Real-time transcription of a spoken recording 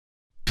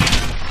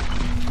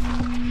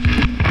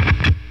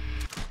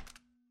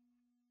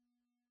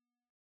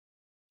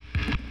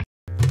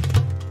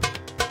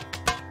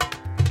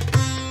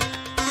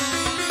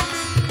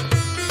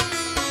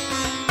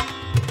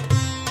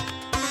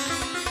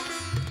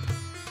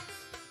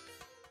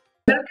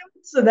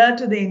Sudha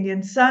to the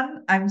Indian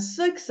Sun. I'm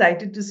so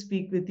excited to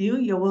speak with you.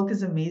 Your work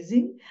is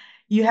amazing.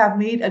 You have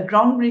made a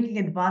groundbreaking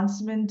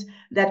advancement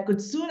that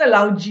could soon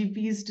allow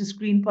GPs to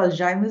screen for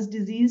Alzheimer's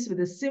disease with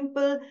a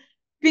simple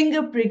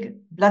finger prick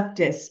blood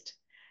test.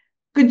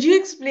 Could you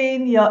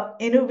explain your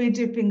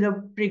innovative finger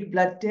prick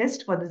blood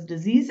test for this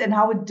disease and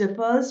how it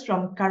differs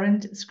from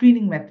current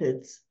screening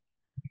methods?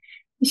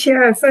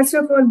 Sure. First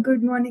of all,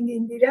 good morning,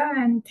 Indira,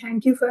 and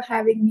thank you for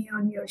having me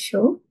on your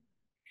show.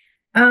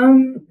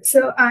 I'm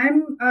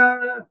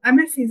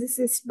a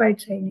physicist by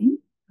training.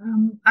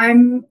 I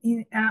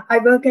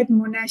work at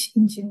Monash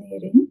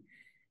Engineering,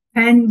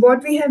 and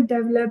what we have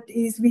developed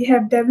is we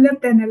have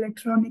developed an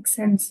electronic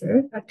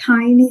sensor, a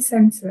tiny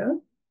sensor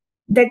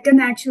that can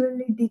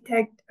actually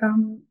detect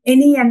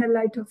any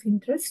analyte of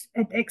interest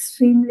at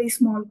extremely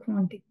small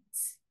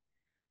quantities.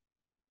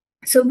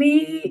 So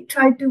we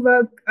tried to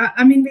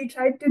we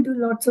tried to do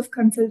lots of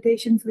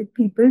consultations with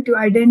people to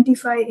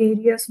identify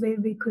areas where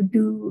we could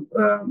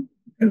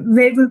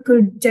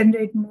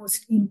generate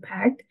most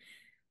impact.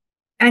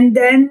 And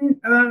then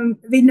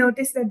we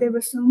noticed that there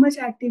was so much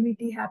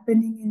activity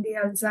happening in the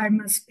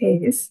Alzheimer's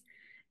space,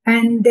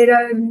 and there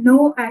are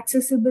no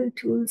accessible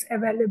tools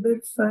available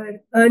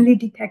for early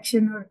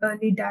detection or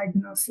early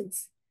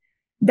diagnosis.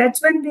 That's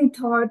when we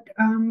thought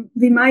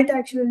we might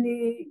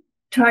actually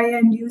try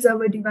and use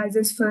our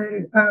devices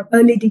for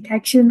early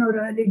detection or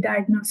early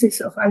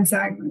diagnosis of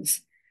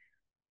Alzheimer's.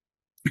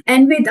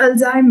 And with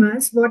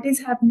Alzheimer's, what is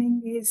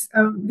happening is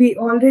we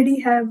already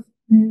have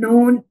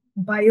known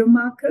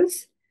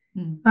biomarkers.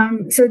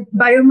 So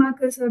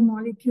biomarkers are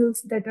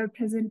molecules that are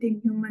present in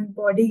human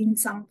body in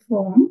some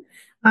form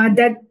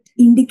that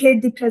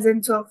indicate the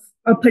presence of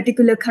a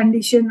particular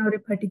condition or a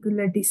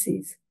particular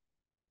disease.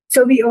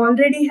 So we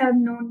already have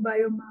known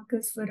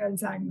biomarkers for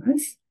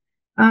Alzheimer's.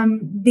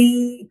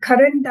 The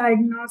current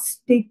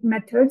diagnostic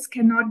methods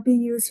cannot be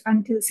used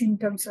until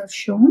symptoms are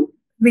shown,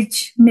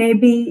 which may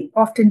be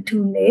often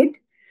too late.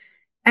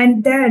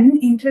 And then,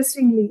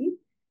 interestingly,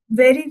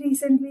 very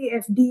recently,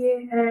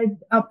 FDA had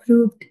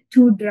approved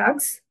 2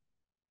 drugs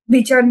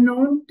which are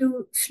known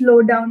to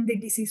slow down the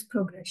disease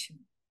progression,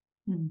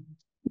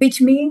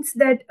 which means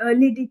that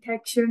early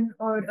detection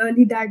or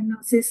early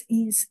diagnosis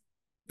is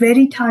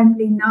very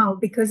timely now,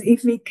 because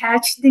if we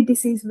catch the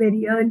disease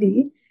very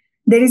early,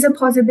 there is a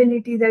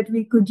possibility that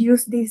we could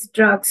use these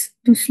drugs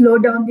to slow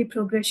down the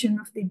progression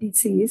of the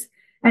disease.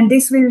 And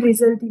this will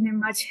result in a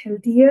much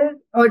healthier,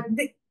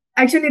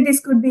 this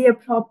could be a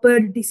proper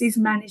disease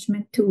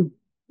management tool.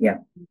 Yeah.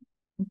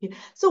 Okay.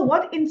 So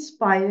what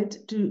inspired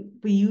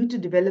for you to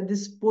develop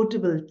this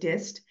portable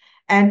test?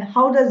 And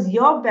how does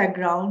your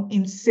background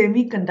in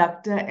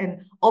semiconductor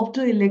and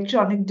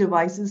optoelectronic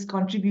devices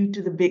contribute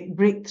to the big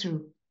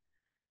breakthrough?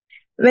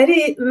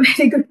 Very,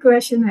 very good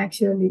question,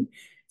 actually.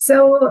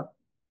 So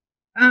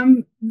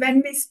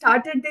when we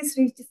started this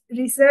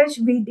research,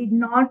 we did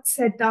not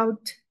set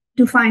out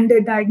to find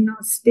a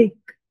diagnostic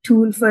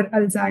tool for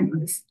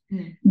Alzheimer's.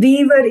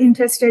 We were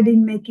interested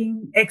in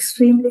making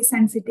extremely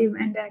sensitive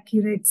and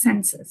accurate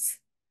sensors.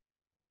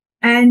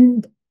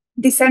 And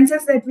the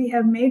sensors that we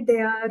have made, they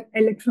are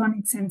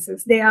electronic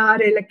sensors. They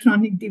are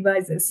electronic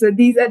devices. So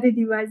these are the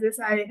devices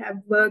I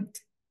have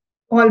worked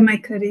all my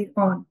career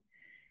on.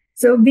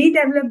 So we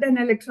developed an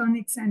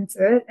electronic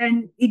sensor,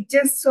 and it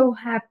just so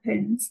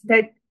happens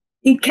that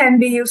it can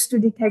be used to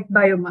detect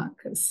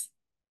biomarkers.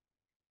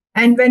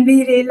 And when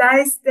we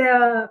realized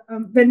that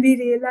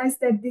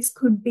this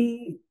could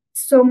be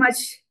so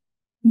much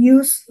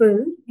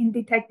useful in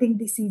detecting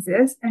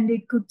diseases, and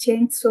it could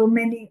change so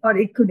many, or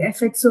it could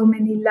affect so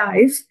many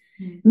lives,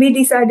 we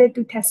decided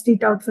to test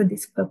it out for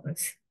this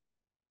purpose.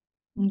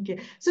 Okay.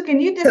 So can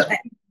you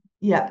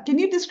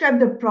describe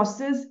the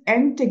process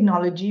and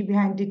technology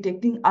behind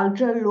detecting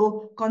ultra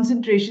low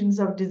concentrations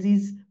of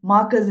disease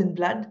markers in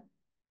blood?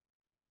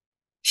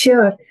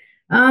 Sure.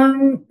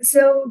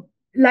 So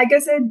like I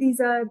said, these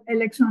are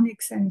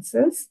electronic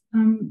sensors.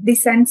 The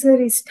sensor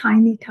is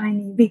tiny,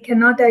 tiny. We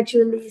cannot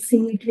actually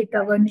see it with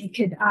our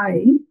naked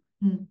eye.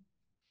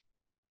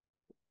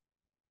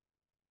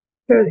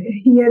 So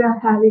here I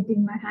have it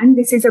in my hand.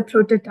 This is a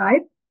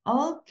prototype.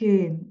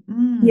 Okay.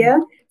 Yeah.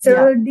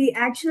 So the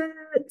actual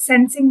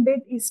sensing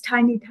bit is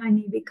tiny,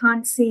 tiny. We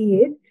can't see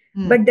it.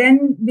 But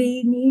then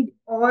we need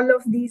all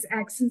of these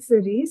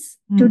accessories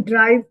to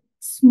drive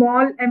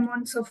small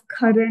amounts of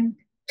current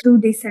through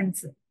the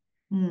sensor.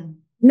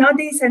 Now,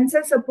 the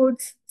sensor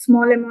supports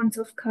small amounts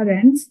of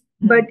currents,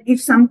 but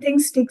if something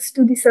sticks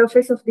to the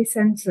surface of the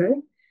sensor,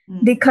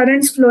 the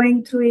currents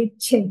flowing through it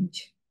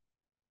change.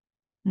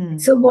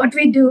 So what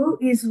we do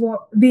is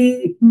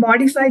we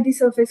modify the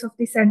surface of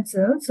the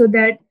sensor so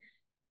that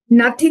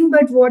nothing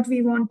but what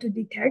we want to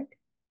detect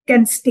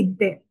can stick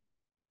there.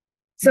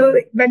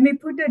 So when we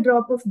put a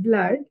drop of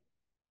blood,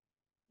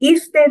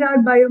 if there are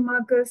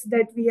biomarkers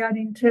that we are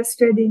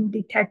interested in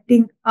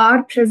detecting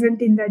are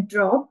present in that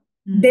drop,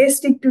 they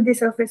stick to the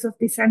surface of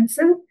the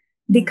sensor,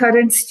 the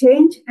currents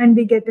change, and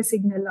we get a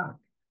signal out.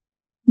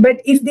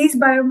 But if these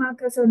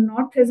biomarkers are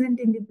not present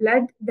in the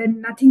blood, then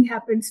nothing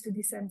happens to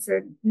the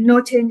sensor.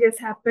 No changes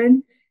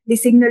happen. the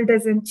signal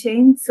doesn't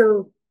change,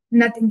 so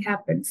nothing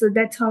happens. So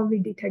that's how we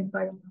detect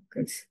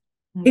biomarkers.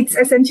 Okay. It's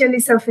essentially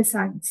surface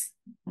science.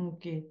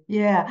 Okay.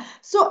 Yeah.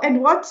 So at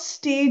what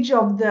stage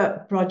of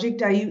the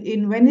project are you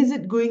in? When is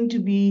it going to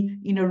be,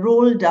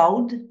 rolled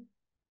out?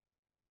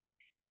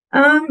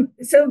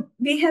 So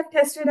we have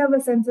tested our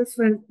sensors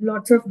for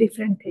lots of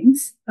different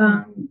things,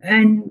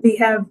 and we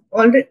have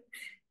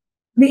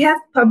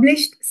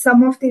published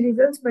some of the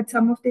results, but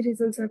some of the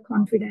results are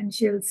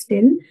confidential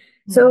still.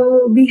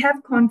 So we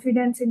have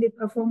confidence in the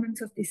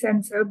performance of the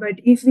sensor, but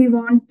if we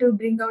want to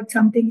bring out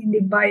something in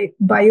the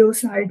bio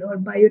side or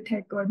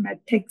biotech or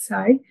medtech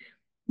side,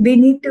 we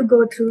need to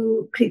go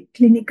through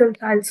clinical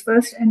trials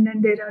first, and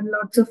then there are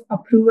lots of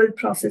approval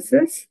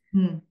processes.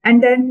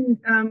 And then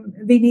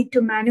we need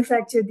to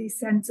manufacture these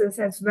sensors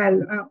as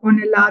well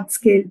on a large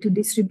scale to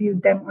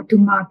distribute them or to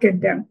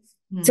market them.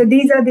 So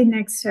these are the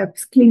next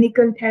steps: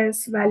 clinical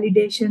tests,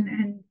 validation,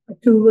 and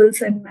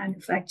approvals and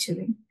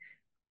manufacturing.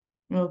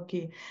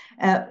 Okay.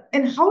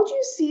 And how do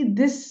you see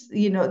this,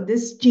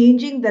 this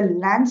changing the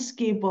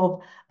landscape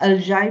of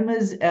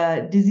Alzheimer's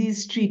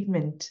disease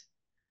treatment?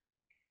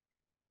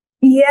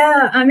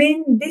 Yeah, I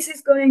mean, this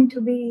is going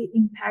to be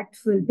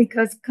impactful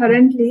because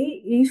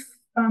currently,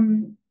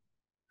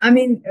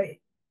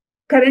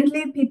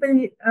 currently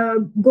people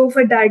go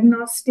for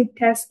diagnostic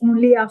tests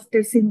only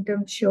after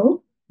symptoms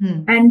show.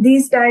 And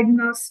these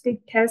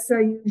diagnostic tests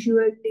are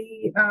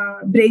usually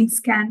brain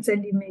scans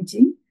and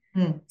imaging.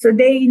 So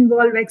they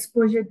involve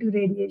exposure to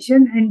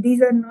radiation, and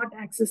these are not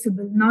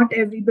accessible. Not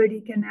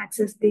everybody can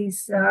access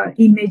these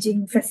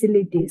imaging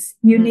facilities.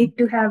 You need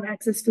to have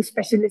access to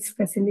specialist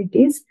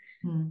facilities.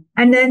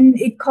 And then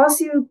it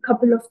costs you a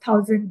couple of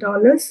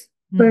 $1,000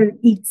 per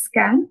each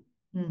scan.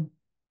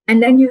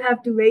 And then you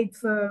have to wait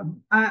for,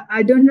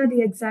 I don't know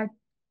the exact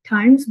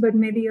times, but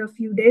maybe a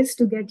few days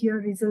to get your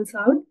results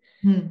out.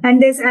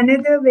 And there's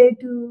another way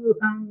to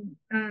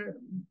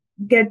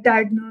get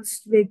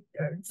diagnosed with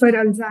for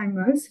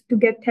Alzheimer's, to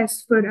get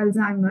tests for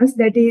Alzheimer's.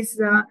 That is,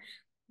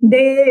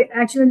 they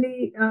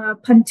actually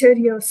puncture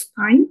your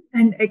spine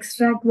and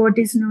extract what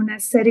is known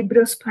as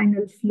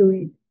cerebrospinal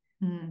fluid.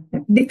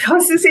 The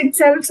process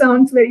itself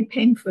sounds very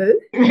painful.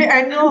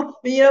 I know,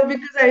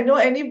 because I know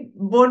any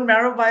bone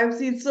marrow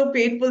biopsy is so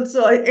painful.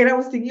 So, and I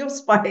was thinking of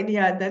spine.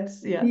 Yeah,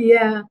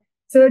 Yeah.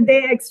 So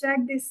they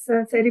extract this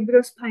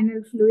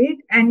cerebrospinal fluid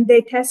and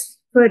they test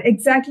for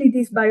exactly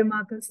these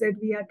biomarkers that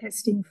we are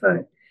testing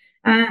for.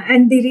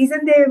 And the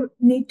reason they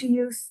need to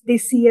use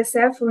this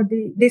CSF or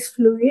this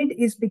fluid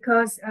is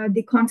because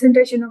the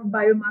concentration of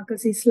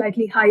biomarkers is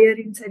slightly higher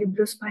in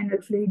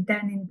cerebrospinal fluid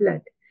than in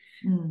blood.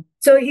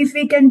 So if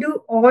we can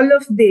do all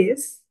of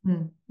this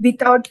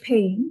without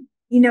pain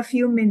in a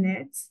few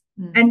minutes,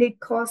 and it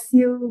costs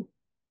you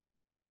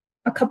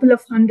a couple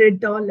of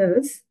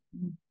 $100,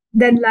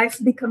 then life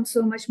becomes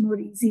so much more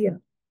easier.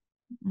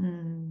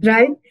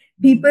 Right?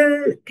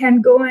 People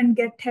can go and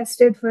get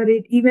tested for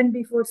it even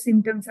before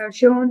symptoms are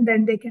shown.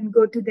 Then they can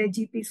go to their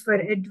GPs for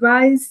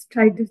advice,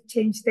 try to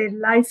change their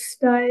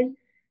lifestyle.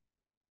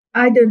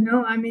 I don't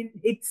know. I mean,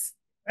 it's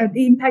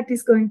the impact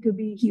is going to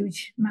be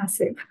huge,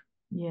 massive.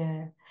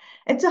 Yeah.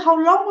 And so how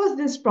long was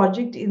this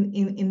project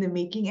in the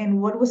making,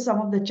 and what were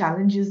some of the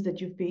challenges that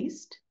you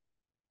faced?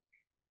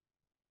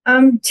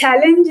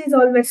 Challenge is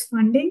always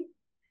funding.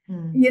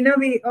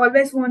 We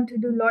always want to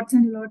do lots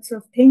and lots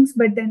of things,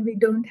 but then we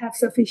don't have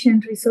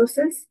sufficient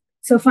resources.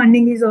 So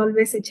funding is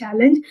always a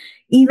challenge.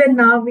 Even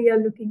now we are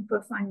looking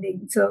for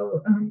funding.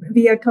 So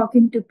we are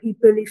talking to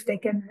people if they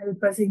can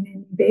help us in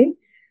any way.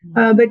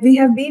 But we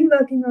have been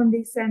working on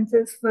these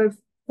sensors for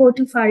 4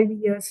 to 5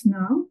 years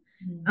now.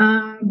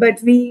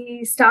 But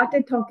we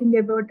started talking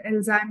about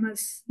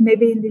Alzheimer's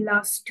maybe in the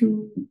last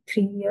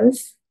 2-3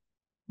 years.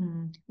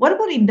 What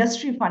about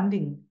industry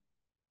funding?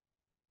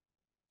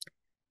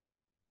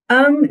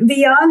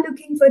 We are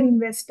looking for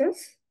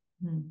investors.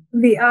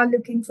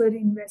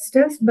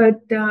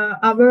 But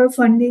our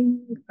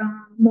funding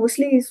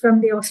mostly is from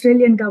the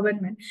Australian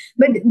government.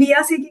 But we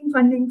are seeking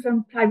funding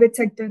from private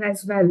sector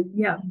as well.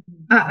 Yeah,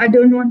 I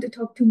don't want to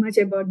talk too much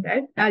about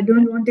that. I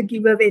don't want to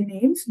give away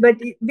names, but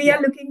we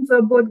are looking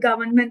for both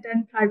government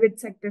and private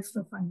sectors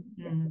for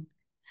funding.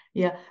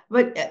 Yeah,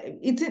 but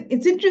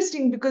it's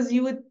interesting because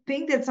you would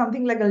think that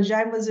something like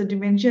Alzheimer's or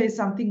dementia is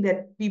something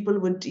that people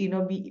would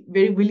be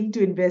very willing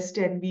to invest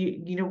and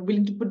be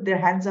willing to put their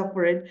hands up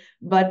for it.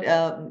 But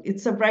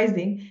it's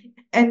surprising,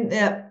 and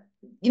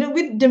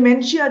with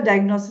dementia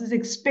diagnosis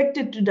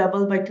expected to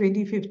double by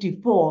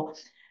 2054,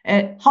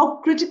 how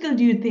critical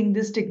do you think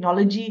this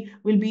technology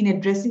will be in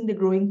addressing the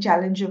growing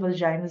challenge of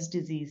Alzheimer's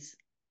disease?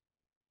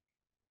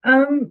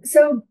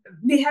 So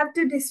we have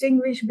to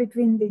distinguish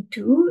between the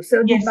two.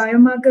 So the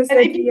biomarkers and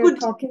that if we you are could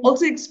talking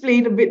also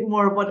explain a bit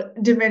more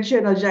about dementia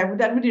and Alzheimer's,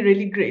 that would be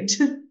really great.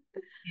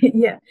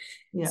 Yeah.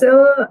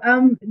 So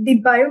the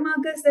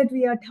biomarkers that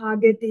we are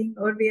targeting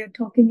or we are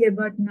talking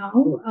about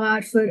now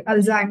are for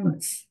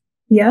Alzheimer's.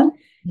 Yeah.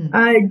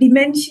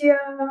 Dementia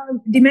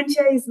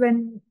is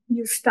when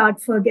you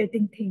start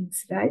forgetting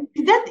things, right?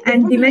 That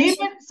And for a dementia.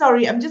 layman,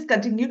 sorry, I'm just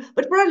cutting you,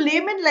 but for a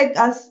layman like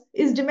us,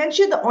 is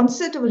dementia the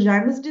onset of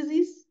Alzheimer's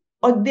disease?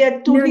 Or they are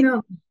No, totally,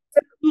 no.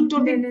 So, no,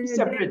 totally no, no.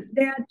 separate?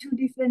 They are two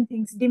different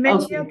things.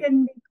 Dementia Okay.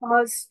 can be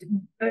caused,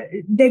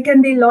 there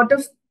can be a lot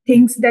of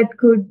things that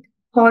could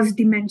cause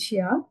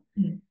dementia,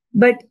 Mm,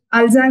 but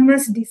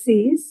Alzheimer's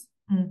disease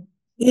mm,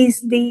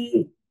 is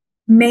the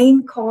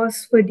main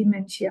cause for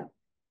dementia.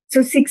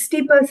 So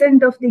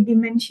 60% of the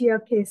dementia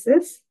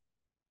cases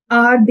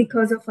are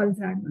because of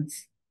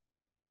Alzheimer's.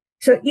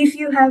 So if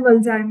you have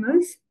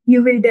Alzheimer's,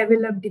 you will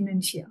develop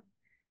dementia.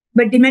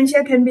 But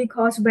dementia can be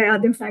caused by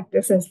other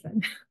factors as well.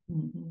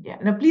 yeah.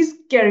 Now, please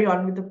carry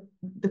on with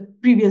the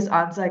previous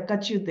answer. I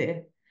cut you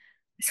there.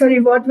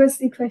 Sorry, what was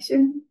the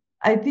question?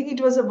 I think it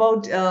was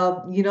about,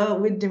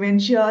 with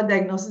dementia,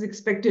 diagnosis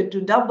expected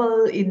to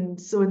double in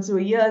so and so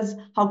years.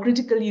 How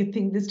critical you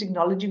think this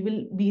technology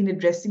will be in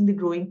addressing the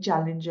growing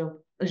challenge of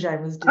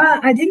Alzheimer's disease?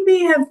 I think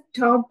we have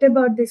talked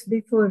about this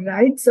before,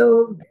 right?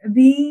 So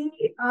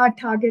we are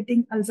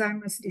targeting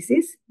Alzheimer's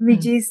disease,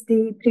 which Mm, is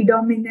the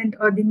predominant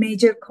or the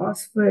major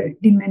cause for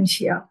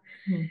dementia.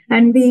 mm,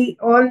 And we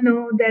all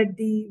know that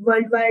the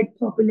worldwide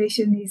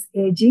population is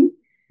aging.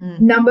 mm,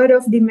 Number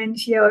of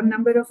dementia or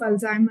number of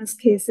Alzheimer's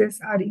cases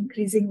are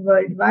increasing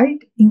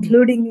worldwide, mm.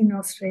 including in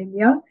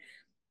Australia.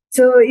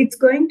 So it's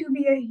going to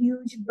be a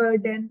huge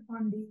burden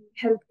on the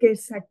healthcare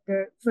sector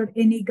for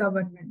any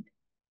government.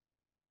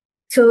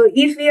 So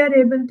if we are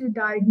able to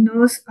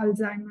diagnose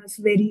Alzheimer's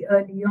very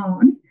early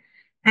on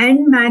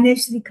and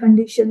manage the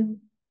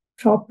condition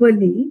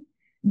properly,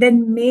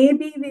 then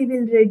maybe we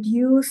will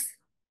reduce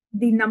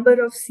the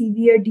number of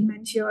severe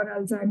dementia or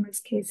Alzheimer's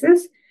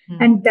cases,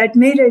 and that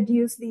may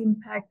reduce the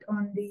impact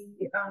on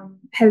the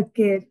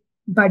healthcare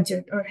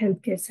budget or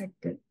healthcare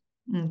sector.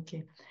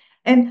 Okay.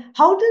 And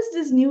how does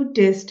this new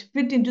test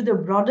fit into the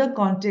broader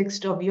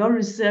context of your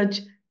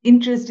research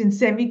interest in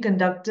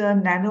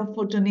semiconductor,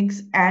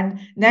 nanophotonics, and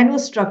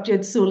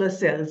nanostructured solar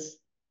cells?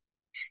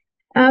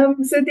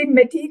 So the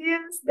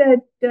materials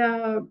that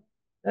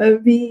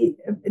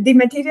the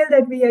material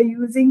that we are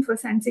using for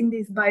sensing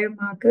these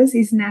biomarkers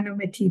is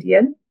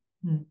nanomaterial.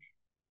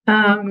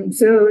 Hmm.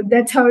 So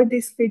that's how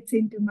this fits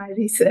into my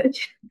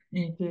research.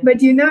 Okay.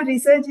 But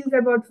research is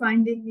about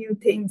finding new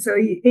things. So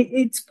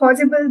it's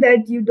possible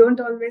that you don't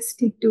always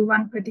stick to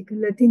one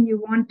particular thing. You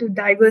want to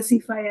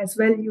diversify as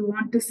well. You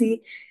want to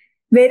see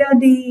where are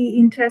the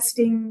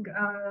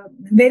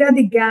where are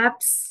the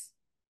gaps,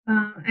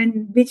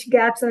 and which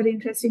gaps are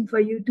interesting for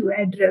you to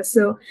address.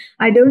 So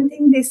I don't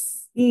think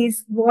this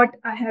is what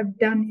I have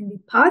done in the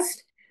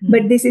past,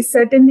 but this is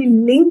certainly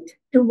linked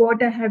to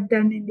what I have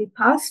done in the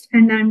past,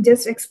 and I'm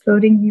just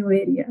exploring new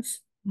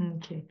areas.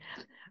 Okay.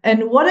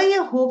 And what are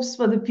your hopes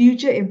for the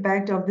future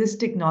impact of this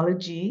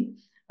technology,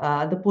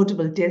 the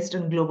portable test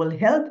on global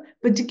health,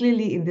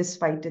 particularly in this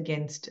fight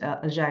against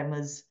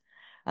Alzheimer's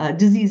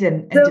disease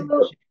and So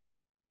dementia?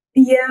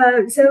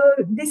 yeah, so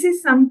this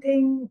is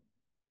something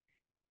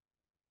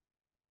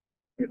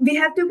we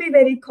have to be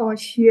very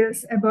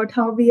cautious about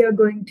how we are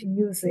going to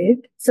use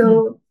it.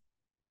 So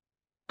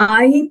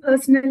I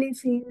personally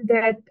feel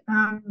that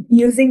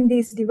using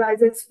these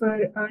devices for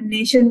a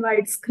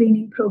nationwide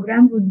screening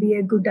program would be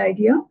a good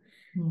idea.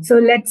 So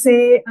let's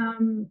say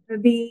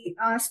we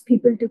ask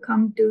people to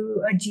come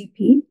to a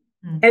GP.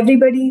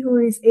 Everybody who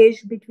is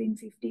aged between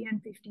 50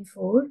 and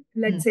 54,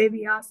 let's say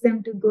we ask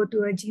them to go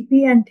to a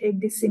GP and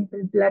take this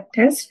simple blood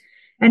test.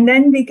 And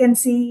then we can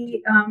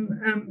see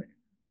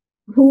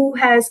who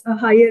has a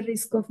higher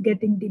risk of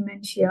getting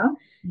dementia,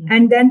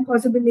 and then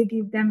possibly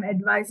give them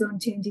advice on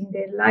changing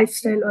their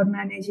lifestyle or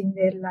managing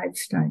their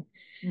lifestyle.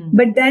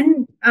 But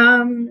then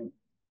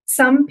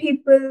some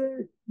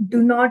people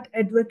do not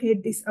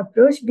advocate this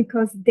approach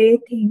because they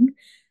think,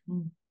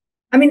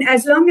 I mean,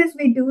 as long as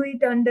we do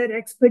it under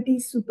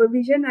expertise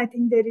supervision, I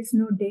think there is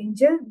no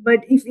danger. But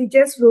if we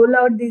just roll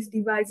out these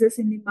devices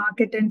in the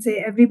market and say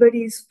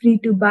everybody is free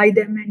to buy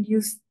them and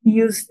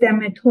use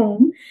them at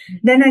home,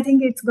 then I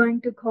think it's going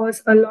to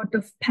cause a lot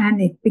of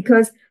panic.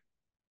 Because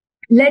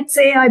let's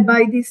say I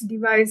buy this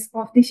device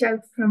off the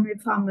shelf from a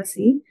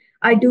pharmacy,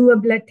 I do a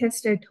blood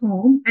test at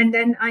home, and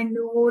then I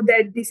know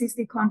that this is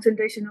the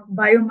concentration of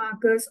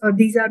biomarkers, or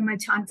these are my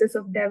chances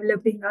of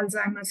developing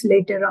Alzheimer's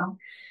later on.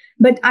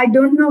 But I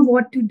don't know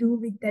what to do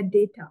with that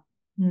data.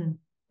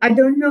 I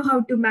don't know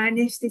how to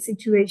manage the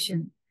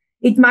situation.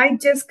 It might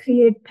just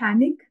create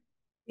panic.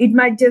 It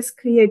might just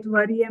create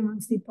worry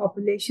amongst the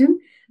population.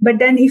 But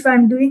then if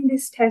I'm doing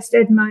this test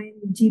at my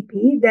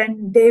GP,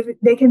 then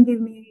they can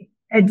give me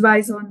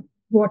advice on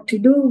what to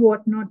do,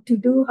 what not to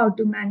do, how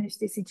to manage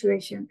the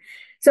situation.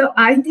 So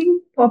I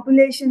think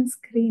population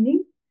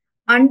screening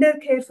under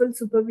careful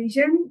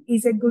supervision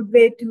is a good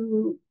way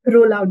to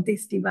roll out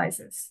these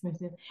devices.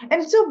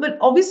 And so, but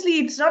obviously,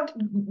 it's not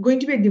going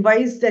to be a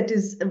device that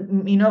is,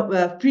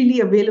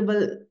 freely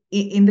available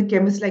in the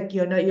chemist, like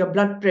your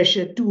blood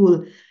pressure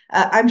tool.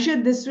 I'm sure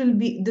this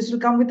will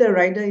come with a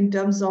rider in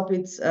terms of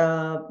its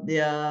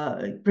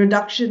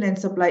production and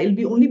supply. It'll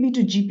be only be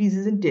to GPs,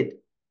 isn't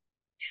it?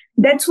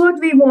 That's what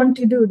we want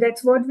to do.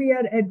 That's what we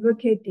are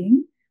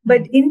advocating.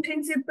 But in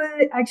principle,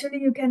 actually,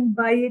 you can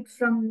buy it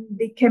from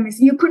the chemist.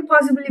 You could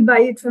possibly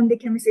buy it from the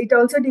chemist. It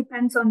also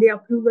depends on the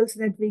approvals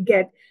that we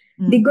get.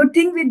 The good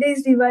thing with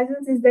these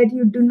devices is that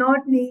you do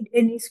not need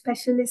any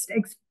specialist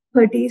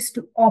expertise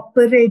to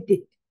operate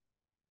it.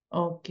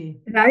 Okay.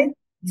 Right?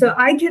 So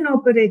I can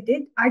operate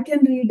it. I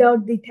can read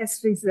out the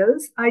test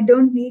results. I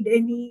don't need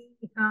any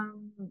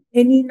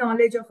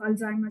knowledge of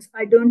Alzheimer's.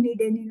 I don't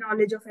need any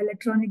knowledge of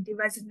electronic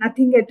devices.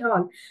 Nothing at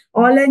all.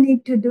 All I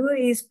need to do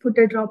is put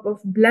a drop of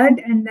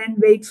blood and then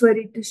wait for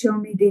it to show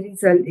me the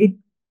result.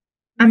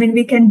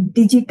 We can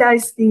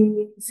digitize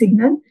the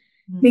signal.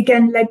 We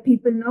can let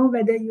people know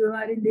whether you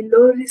are in the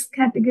low risk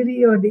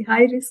category or the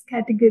high risk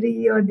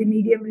category or the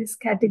medium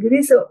risk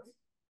category. So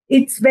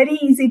it's very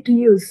easy to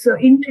use. So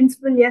in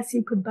principle, yes,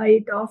 you could buy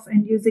it off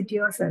and use it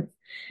yourself.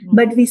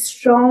 But we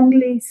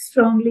strongly,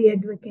 strongly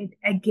advocate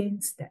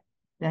against that.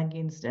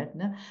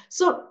 No?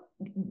 So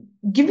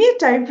give me a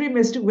time frame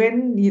as to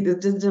when the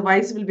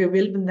device will be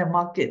available in the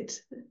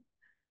market.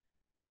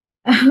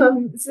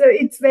 So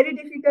it's very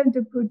difficult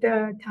to put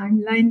a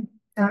timeline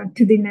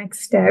to the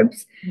next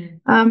steps.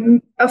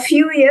 A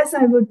few years,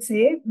 I would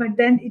say, but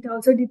then it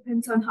also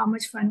depends on how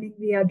much funding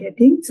we are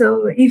getting.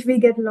 So if we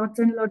get lots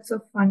and lots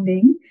of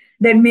funding,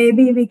 then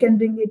maybe we can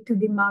bring it to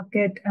the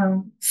market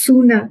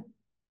sooner.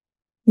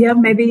 Yeah,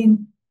 maybe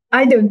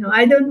I don't know.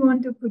 I don't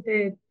want to put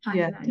a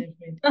timeline.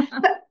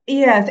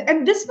 Yes,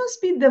 and this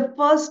must be the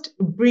first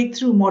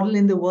breakthrough model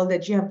in the world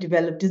that you have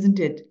developed, isn't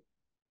it?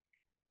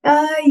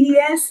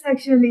 Yes,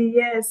 actually,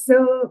 yes.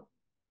 So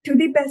to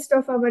the best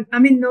of our,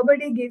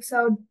 nobody gives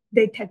out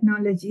the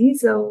technology.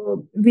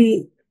 So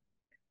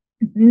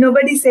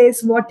nobody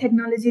says what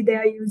technology they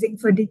are using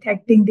for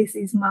detecting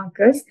disease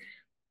markers.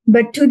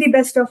 But to the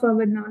best of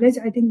our knowledge,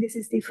 I think this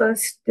is the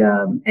first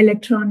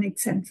electronic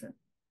sensor.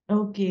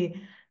 Okay,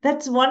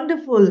 that's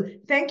wonderful.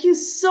 Thank you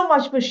so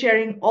much for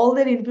sharing all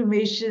that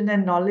information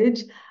and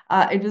knowledge.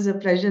 It was a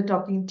pleasure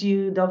talking to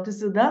you, Dr.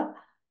 Sudha.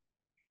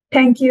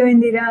 Thank you,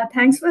 Indira.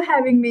 Thanks for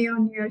having me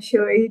on your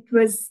show.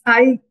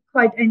 I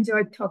quite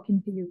enjoyed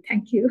talking to you.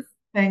 Thank you.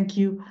 Thank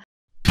you.